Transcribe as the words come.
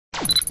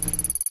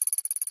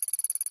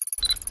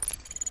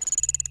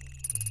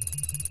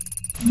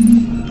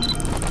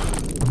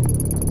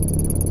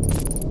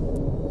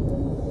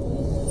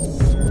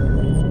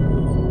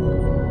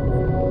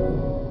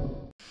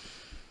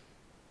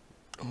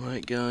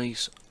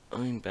Guys,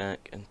 I'm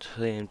back and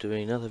today I'm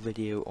doing another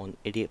video on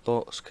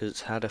IdiotBox because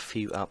it's had a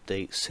few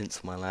updates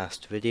since my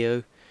last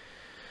video.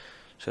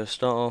 So to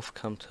start off,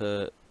 come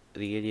to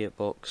the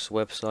IdiotBox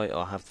website.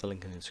 I'll have the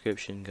link in the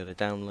description. Go to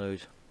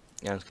download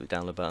and click the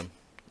download button.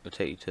 It'll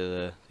take you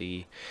to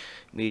the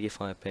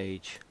Mediafire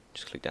page.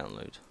 Just click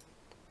download.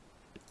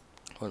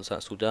 Once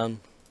that's all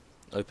done,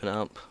 open it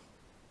up.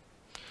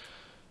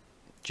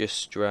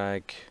 Just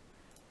drag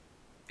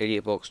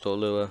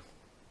IdiotBox.lua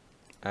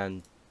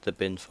and the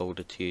bin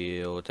folder to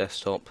your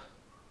desktop.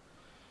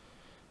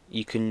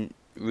 You can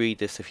read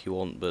this if you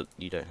want, but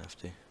you don't have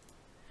to.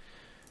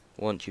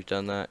 Once you've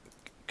done that,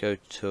 go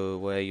to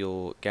where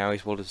your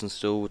Gmod is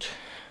installed.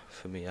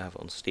 For me, I have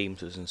it on Steam,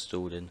 so it's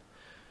installed in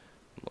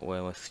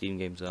where my Steam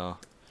games are.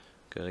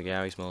 Go to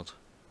Gmod,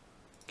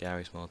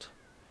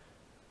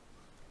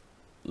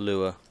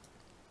 Lua.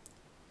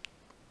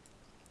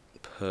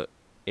 Put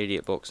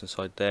IdiotBox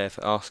inside there. If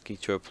it asks you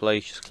to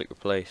replace, just click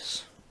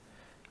replace.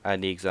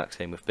 And the exact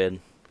same with bin.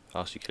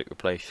 After you click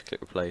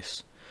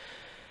replace,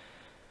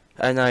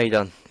 and now you're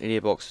done.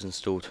 IdiotBox is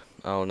installed.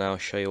 I'll now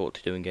show you what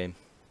to do in game.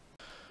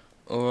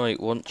 Alright,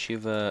 once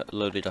you've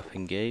loaded up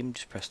in game,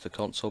 just press the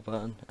console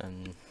button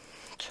and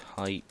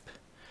type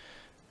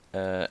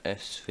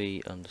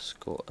sv_allow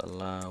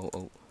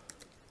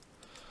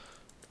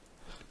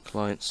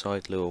client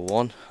side Lua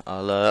 1.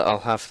 I'll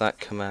have that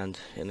command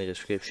in the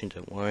description,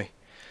 don't worry.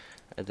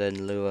 And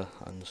then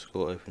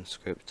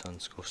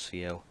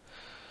Lua_OpenScript_cl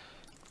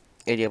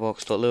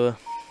IdiotBox.lua.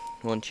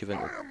 Once you've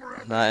entered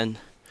that in,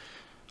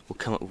 we'll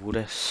come up with all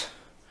this.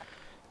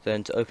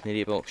 Then to open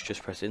IdiotBox,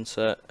 just press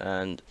insert,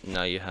 and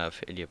now you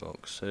have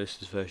IdiotBox. So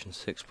this is version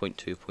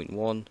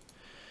 6.2.1.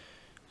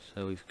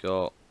 So we've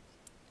got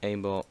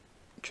aimbot,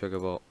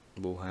 triggerbot,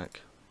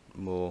 wallhack,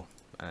 more,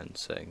 and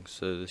settings.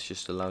 So this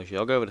just allows you.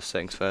 I'll go over the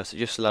settings first. It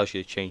just allows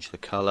you to change the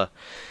color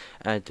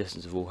and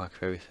distance of wallhack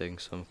for everything.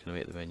 So I'm gonna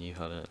make the menu. I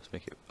don't know. Let's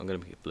make it. I'm gonna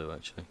make it blue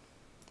actually.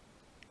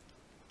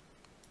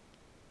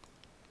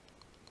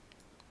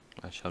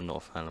 Actually, I'm not a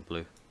fan of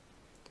blue.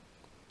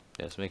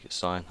 Yeah, let's make it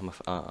cyan. I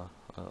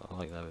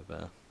like that a bit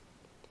better.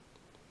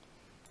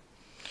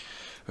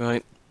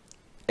 Right,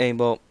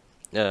 aimbot.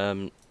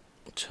 Turn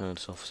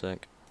this off a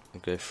sec.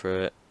 I'll go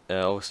through it.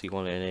 Obviously, you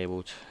want it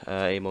enabled.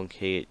 Aim on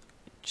key.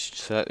 Just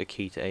select the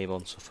key to aim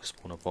on. So if I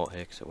spawn a bot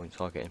here, because it won't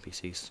target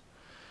NPCs.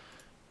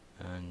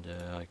 And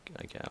I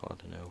get out. I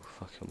don't know.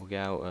 Fucking, we'll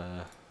get out.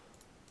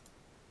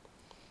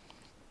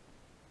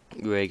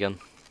 Ray gun.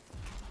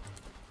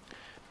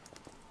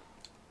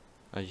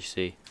 As you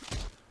see,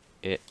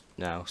 it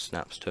now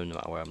snaps to no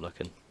matter where I'm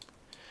looking.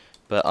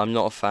 But I'm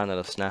not a fan of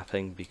the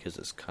snapping because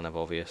it's kind of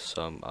obvious,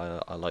 so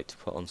I like to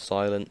put on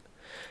silent.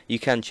 You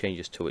can change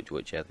this to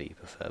whichever you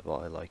prefer, but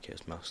I like it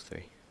as mouse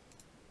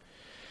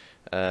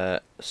 3.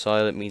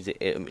 Silent means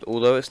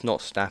although it's not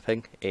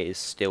snapping, it is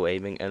still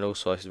aiming, and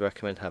also I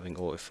recommend having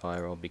auto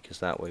fire on because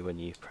that way when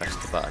you press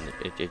the button,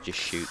 it just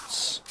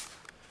shoots.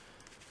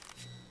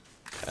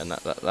 And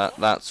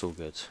that's all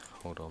good.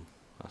 Hold on.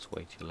 That's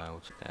way too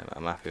loud. Yeah,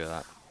 I'm happy with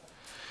that.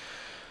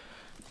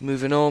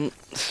 Moving on,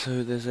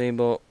 so there's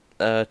aimbot.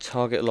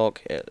 Target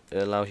lock, it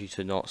allows you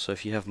to not, so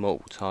if you have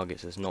multiple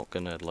targets, it's not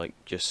gonna like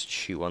just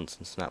shoot once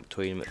and snap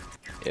between them.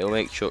 It'll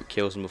make sure it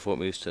kills them before it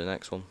moves to the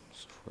next one.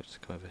 So before it's to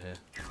come over here.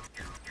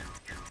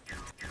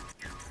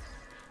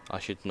 I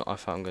should not, I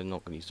thought I'm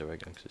not gonna use the ray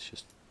gun because it's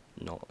just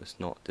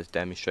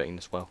demonstrating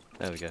this well.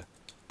 There we go.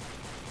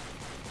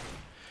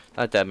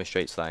 That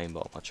demonstrates that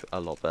aimbot a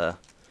lot better.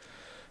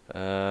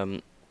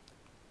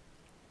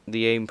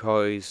 The aim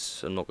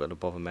prize, I'm not going to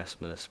bother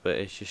messing with this, but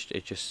it's just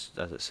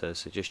as it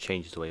says, it just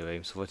changes the way you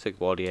aim. So if I take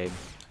body aim,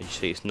 and you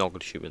see it's not going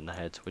to shoot me in the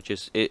head, which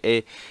is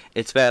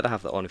it's better to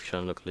have that on if you're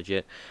trying to look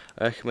legit.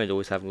 I recommend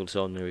always having this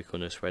on,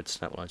 recoilless, red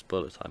snap lines,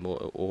 bullet time,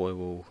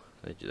 or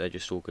they're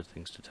just all good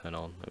things to turn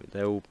on. I mean,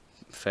 they're all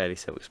fairly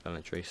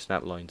self-explanatory.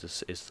 Snap lines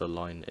is the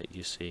line that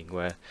you're seeing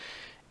where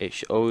it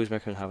should always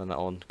recommend having that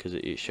on because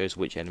it shows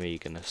which enemy you're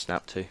going to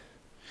snap to.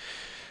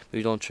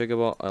 Moved on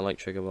triggerbot. I like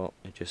triggerbot.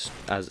 It just,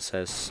 as it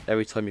says,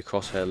 every time your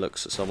crosshair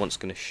looks at someone, it's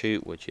going to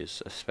shoot, which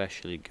is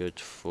especially good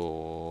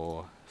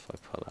for. If I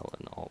put that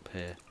one up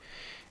here,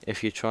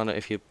 if you're trying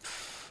to,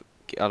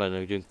 I don't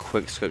know, doing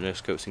quick scope, no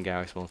scopes in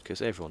Garry's Mod,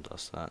 because everyone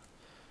does that,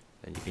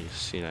 then you can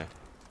just,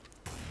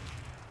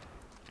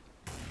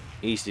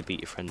 easily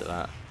beat your friend at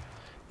that.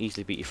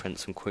 Easily beat your friend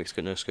at some quick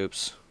scope, no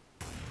scopes.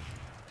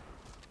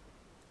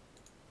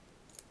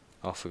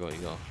 Oh, I forgot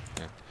you got.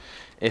 Yeah.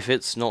 If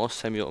it's not a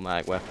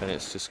semi-automatic weapon,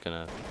 it's just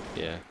gonna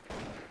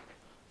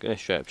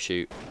straight up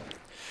shoot.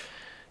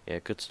 Yeah,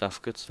 good stuff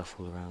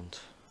all around.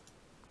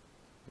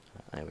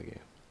 There we go.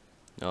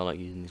 I like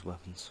using these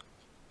weapons.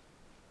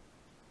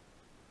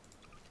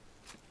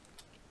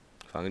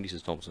 I'm gonna use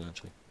this Thompson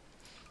actually.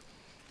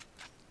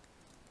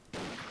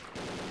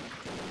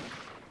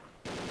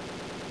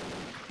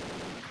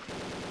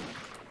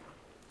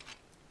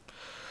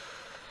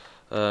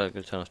 I'm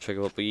going to turn off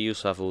trigger, but you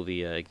also have all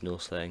the ignore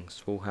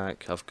settings.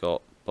 Wallhack, I've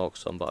got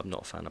box on, but I'm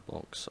not a fan of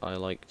blocks. I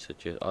like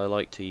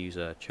to use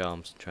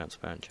charms,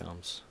 transparent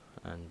charms.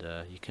 and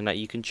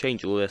you can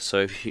change all this. So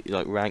if you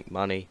like rank,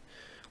 money,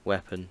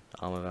 weapon,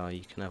 armor value,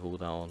 you can have all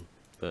that on.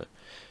 But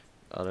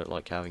I don't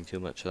like having too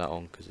much of that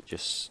on because it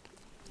just,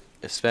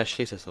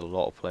 especially if there's a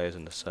lot of players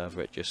in the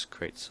server, it just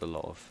creates a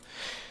lot of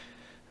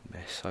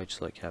mess. I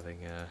just like having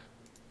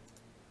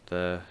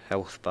the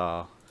health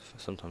bar.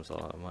 Sometimes I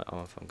don't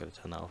know if I'm going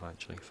to turn that off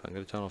actually. If I'm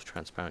going to turn off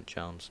transparent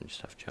charms and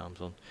just have charms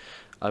on.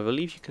 I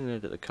believe you can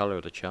edit the colour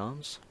of the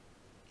charms.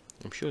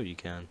 I'm sure you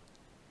can.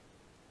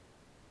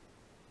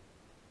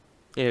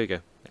 Yeah, here we go.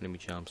 Enemy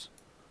charms.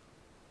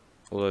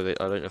 Although I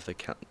don't know if they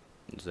count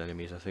as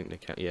enemies. I think they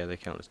count. Yeah, they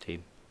count as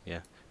team. Yeah,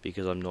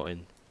 because I'm not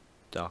in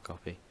dark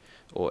copy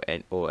or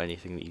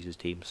anything that uses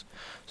teams.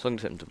 So I'm going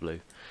to set them to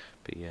blue.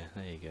 But yeah,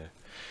 there you go.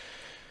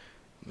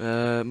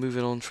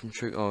 Moving on from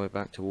trick. Oh, we're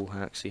back to wall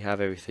hacks. You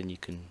have everything. You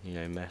can,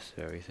 mess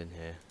with everything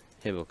here.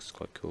 Hitbox is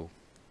quite cool.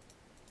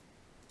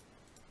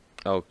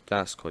 Oh,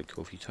 that's quite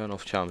cool. If you turn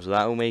off charms,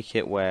 that will make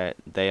it where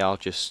they are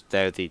just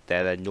they're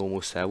their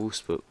normal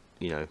cells, but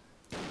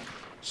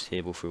just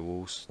hitable through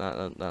walls.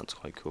 That's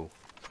quite cool.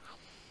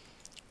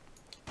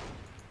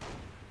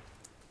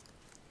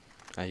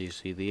 As you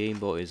see, the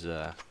aimbot is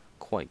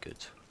quite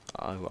good.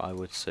 I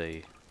would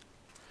say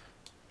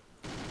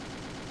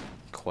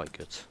quite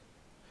good.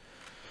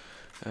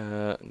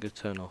 I'm gonna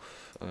turn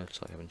off. It's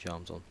like having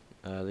charms on.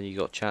 Then you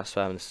got chat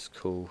spam. This is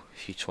cool.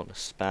 If you just want to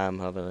spam,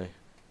 I don't know.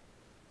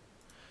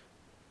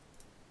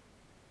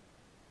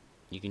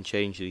 You can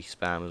change the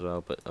spam as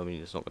well, but I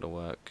mean it's not going to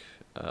work.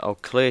 Oh,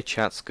 clear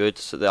chat's good.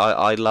 So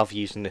I love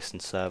using this in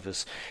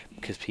servers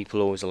because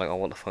people always are like, "Oh,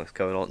 what the fuck's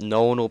going on?"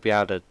 No one will be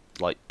able to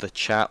like the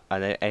chat,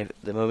 and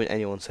the moment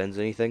anyone sends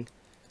anything,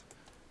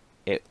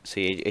 it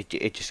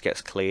just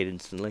gets cleared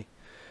instantly.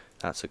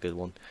 That's a good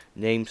one.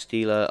 Name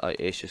stealer,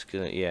 it's just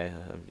gonna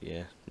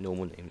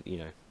normal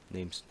name,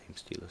 name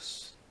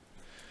stealers.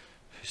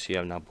 See,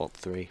 I'm now bot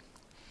 3.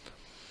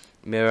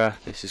 Mirror,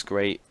 this is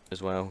great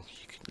as well.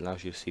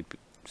 Allows you to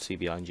see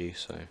behind you,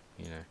 so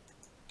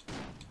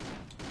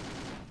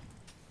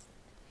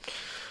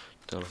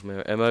Don't have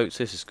mirror emotes.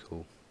 This is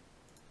cool.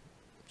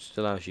 Just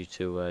allows you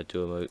to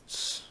do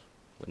emotes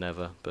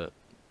whenever, but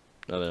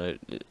I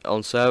don't know.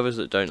 On servers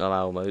that don't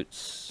allow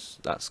emotes,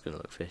 that's gonna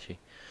look fishy.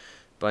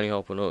 Bunny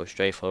hopping or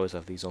strafe, I always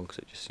have these on because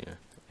it just,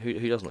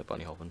 who doesn't like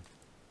bunny hopping?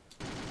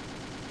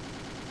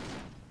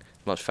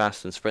 Much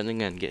faster than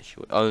sprinting and gets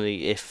you.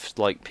 Only if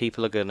like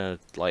people are gonna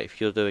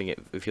if you're doing it,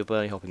 if you're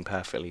bunny hopping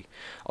perfectly.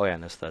 Oh yeah,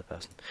 and there's third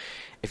person.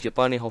 If you're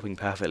bunny hopping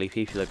perfectly,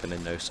 people are gonna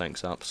know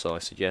something's up. So I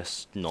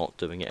suggest not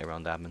doing it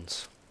around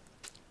admins.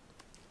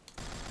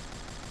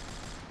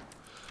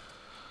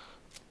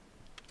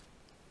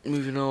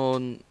 Moving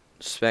on.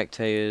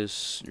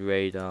 Spectators,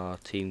 radar,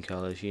 team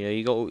colors.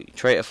 You got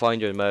traitor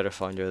finder and murder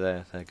finder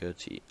there. They're good.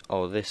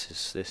 Oh,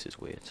 this is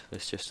weird.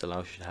 This just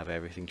allows you to have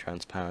everything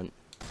transparent,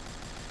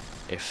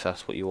 if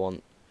that's what you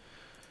want.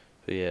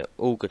 But yeah,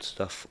 all good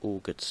stuff. All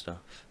good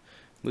stuff.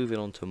 Moving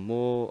on to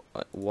more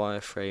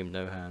wireframe,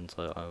 no hands.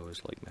 I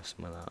always like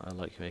messing with that. I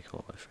like making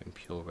wireframe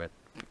pure red,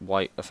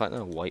 white. In fact,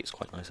 no, white's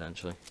quite nice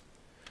actually.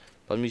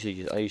 But I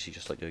usually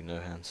just like doing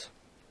no hands.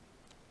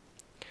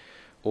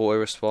 Auto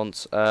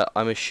response.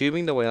 I'm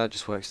assuming the way that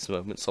just works at the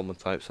moment, someone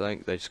types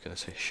something, they're just going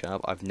to say shut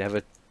up. I've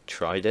never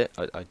tried it.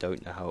 I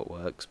don't know how it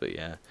works, but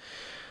yeah.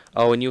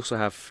 Oh, and you also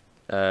have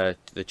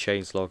the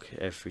chains log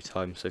every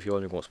time, so if you're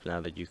wondering what's been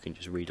added, you can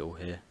just read it all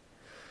here.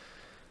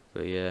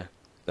 But yeah.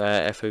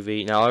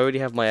 FOV. Now, I already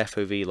have my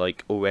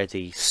FOV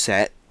already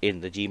set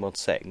in the Gmod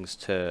settings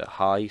to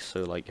high,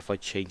 so if I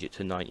change it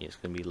to 90, it's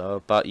going to be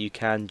lower. But you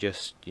can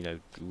just,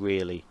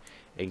 really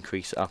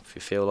increase it up if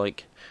you feel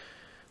like.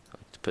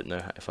 But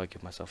no, if I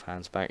give myself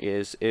hands back,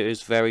 it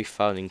is very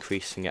fun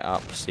increasing it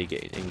up so you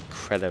get an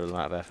incredible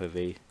amount of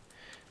FOV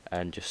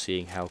and just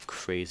seeing how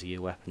crazy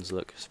your weapons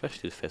look,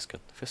 especially the fist gun.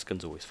 The fist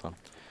gun's always fun,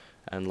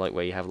 and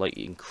where you have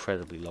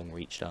incredibly long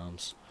reached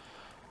arms.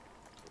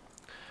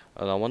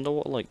 And I wonder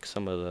what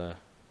some of the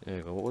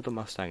what would the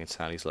Mustang and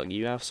Sally's like?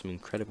 You have some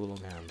incredible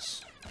long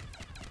hands.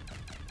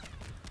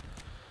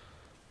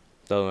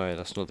 Don't worry,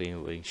 that's not the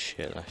being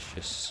shit. That's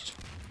just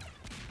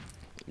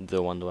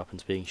the wonder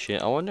weapons being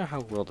shit. I wonder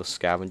how well the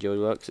scavenger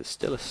works. It's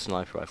still a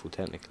sniper rifle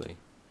technically.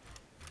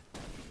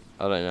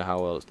 I don't know how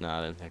well it's now.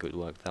 I don't think it would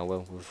work that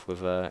well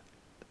with an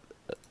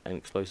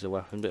explosive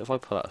weapon. But if I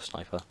pull out a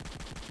sniper,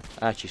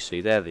 actually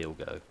see there they all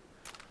go.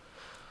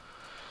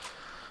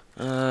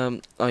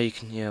 Oh, you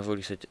can. Yeah, I've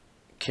already said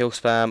kill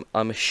spam.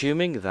 I'm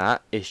assuming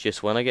that is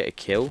just when I get a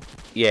kill.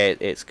 Yeah,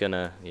 it's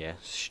gonna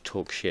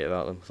talk shit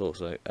about them. Thought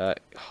so.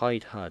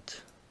 Hide HUD.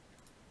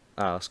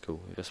 Ah, that's cool.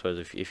 I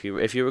suppose if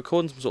you're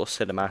recording some sort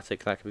of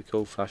cinematic, that could be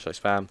cool. Flashlight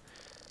spam.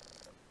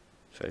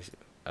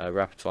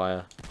 Rapid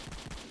fire.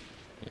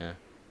 Yeah.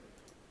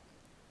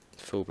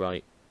 Full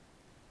bright.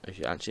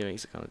 It actually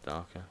makes it kind of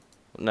darker.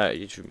 No, it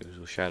just removes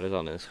all shadows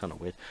on it. It's kind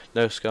of weird.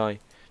 No sky.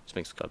 Just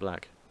makes the sky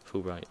black.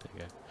 Full bright. There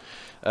you go.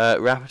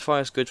 Rapid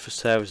fire is good for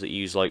servers that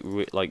use like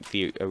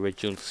the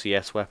original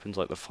CS weapons,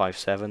 like the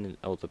 5.7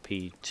 or the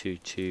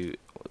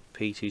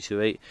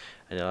P228,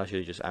 and it allows you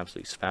to just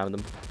absolutely spam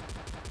them.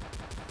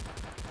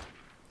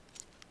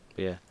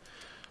 Yeah,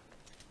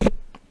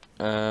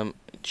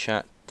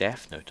 Chat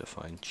death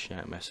notified.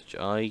 Chat message.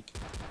 Oh,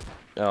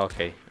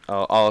 okay.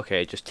 Oh,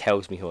 okay. It just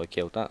tells me who I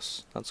killed.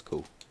 That's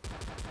cool.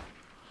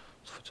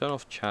 So if I turn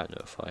off chat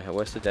notify,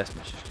 where's the death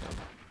message come?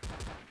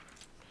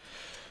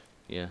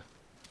 Yeah.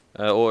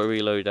 Auto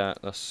reload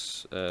that.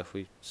 That's if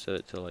we set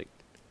it to like.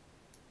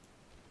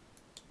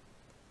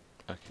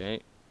 Okay,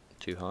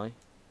 too high.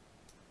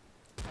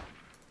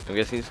 I'm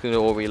guessing it's going to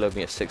auto reload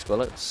me at 6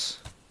 bullets.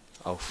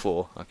 Oh,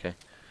 4. Okay.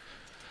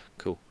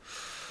 Cool.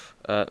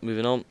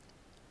 Moving on.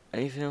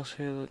 Anything else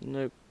here?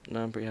 Nope.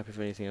 No, I'm pretty happy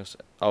for anything else.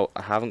 Oh,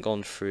 I haven't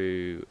gone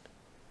through.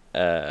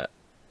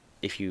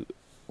 If you.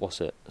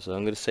 What's it? So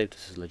I'm going to save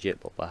this as legit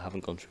bot, but I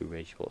haven't gone through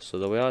rage bot. So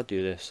the way I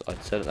do this,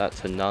 I'd set that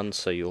to none,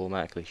 so you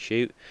automatically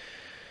shoot.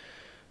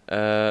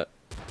 I'd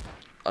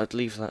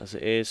leave that as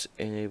it is.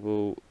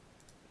 Enable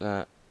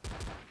that.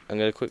 I'm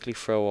going to quickly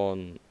throw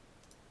on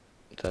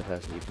third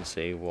person. You can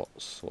see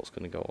what's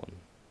going to go on.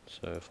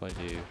 So if I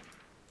do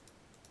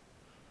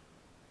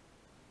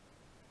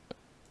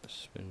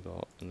spin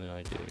bot and then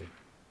I do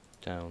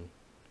down,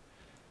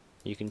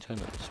 you can turn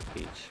up the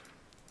speed.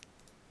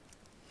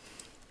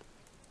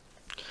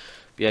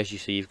 But as you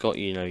see, you've got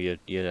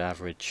your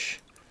average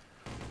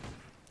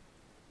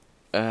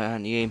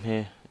anti-aim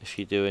here. If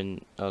you're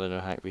doing, I don't know,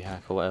 hack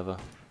rehack or whatever.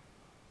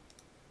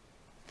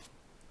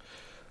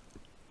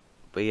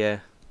 But yeah,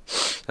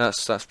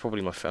 that's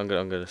probably my. I'm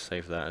gonna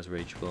save that as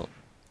rage bot.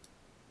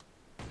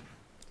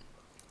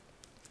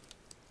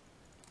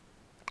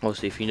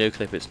 Obviously, if you no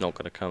clip, it's not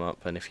going to come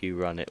up, and if you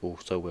run, it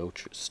also will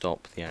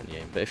stop the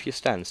anti-aim. But if you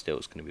stand still,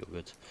 it's going to be all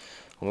good.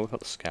 I'm going to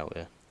put the scout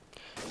here.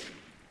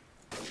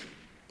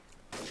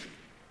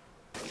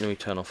 Let me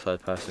turn off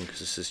third person because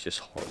this is just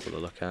horrible to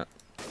look at.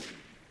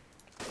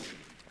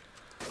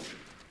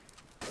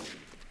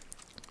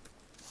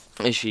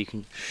 Actually, you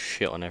can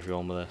shit on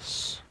everyone with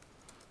this.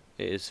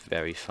 It is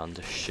very fun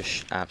to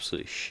just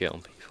absolutely shit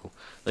on people.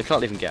 They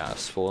can't even get out of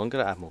spawn. I'm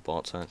going to add more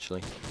bots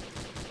actually.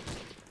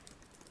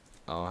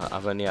 Oh,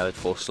 I've only added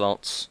 4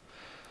 slots.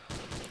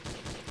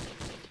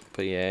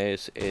 But yeah,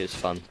 it is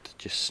fun to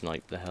just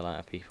snipe the hell out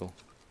of people.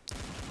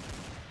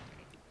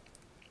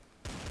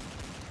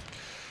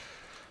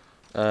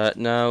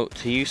 Now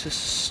to use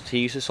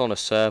this on a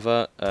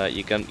server,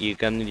 you're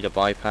gonna need a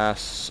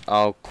bypass.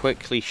 I'll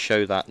quickly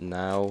show that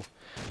now.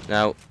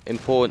 Now,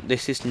 important.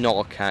 This is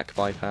not a CAC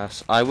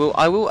bypass. I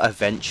will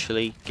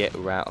eventually get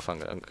around.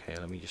 Okay,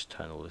 let me just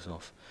turn all this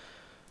off.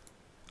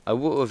 I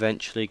will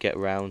eventually get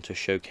around to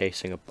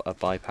showcasing a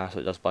bypass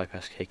that does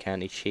bypass kick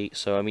anti-cheat.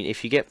 So I mean,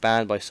 if you get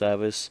banned by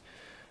servers,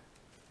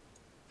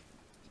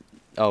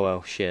 oh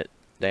well, shit.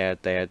 They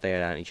had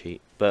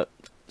anti-cheat, but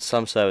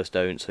some servers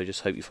don't. So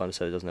just hope you find a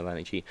server that doesn't have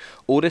anti-cheat.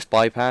 All this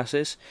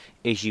bypasses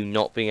is you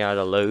not being able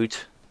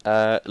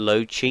to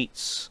load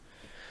cheats.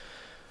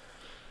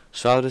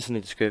 So I'll just in the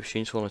description.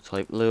 You just want to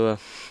type Lua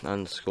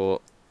 _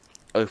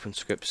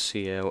 OpenScript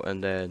CL,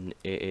 and then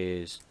it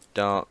is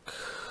dark.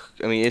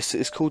 I mean,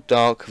 it's called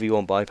Dark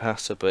V1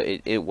 Bypasser, but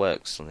it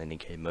works on any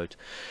game mode.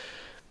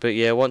 But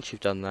yeah, once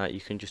you've done that,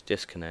 you can just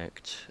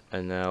disconnect.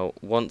 And now,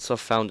 once I've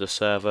found a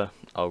server,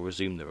 I'll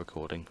resume the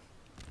recording.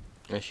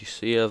 As you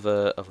see, I've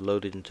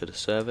loaded into the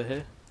server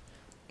here.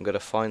 I'm gonna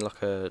find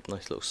like a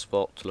nice little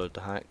spot to load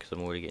the hack because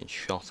I'm already getting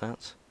shot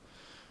at.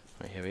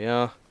 Right, here we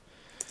are.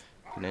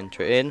 You can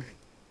enter it in.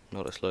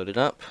 Now it's loaded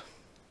up.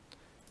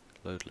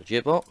 Load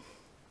legitbot.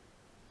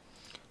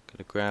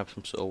 Gonna grab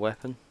some sort of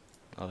weapon.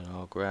 I don't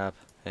know. I'll grab.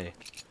 Hey,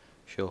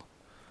 sure.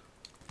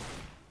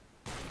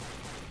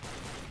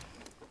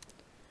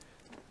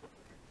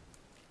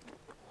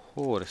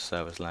 Oh, this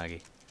server's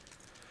laggy. In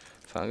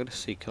fact, I'm gonna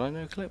see. Can I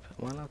no clip?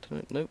 Am I allowed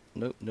to?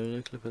 Nope,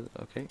 no clip.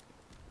 Okay.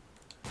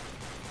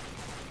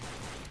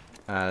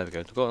 Ah, there we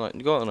go.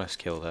 Got a nice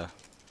kill there.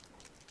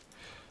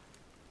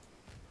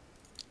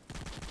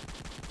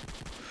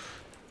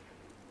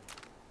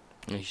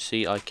 And you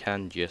see, I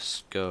can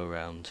just go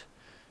around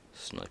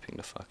sniping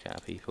the fuck out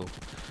of people.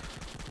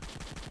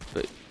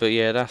 But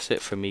yeah, that's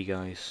it from me,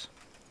 guys.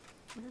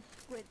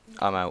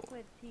 I'm out.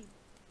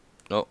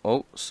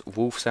 Oh,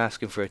 Wolf's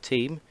asking for a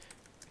team.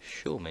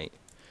 Sure, mate.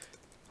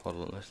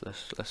 Hold on,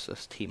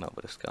 let's team up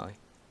with this guy.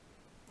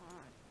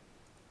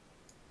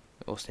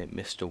 What's his name?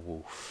 Mr.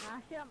 Wolf.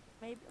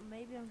 Maybe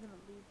I'm gonna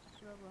leave the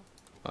server.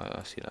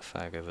 I see that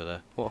fag over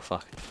there. What a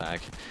fucking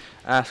fag.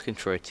 Asking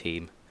for a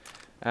team.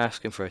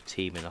 Asking for a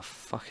team in a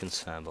fucking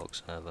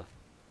sandbox server.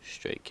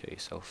 Straight kill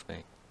yourself,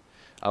 mate.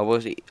 I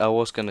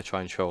was gonna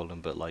try and troll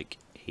him, but like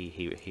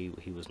he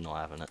was not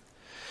having it.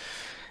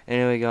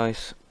 Anyway,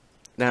 guys,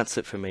 that's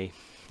it for me.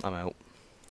 I'm out.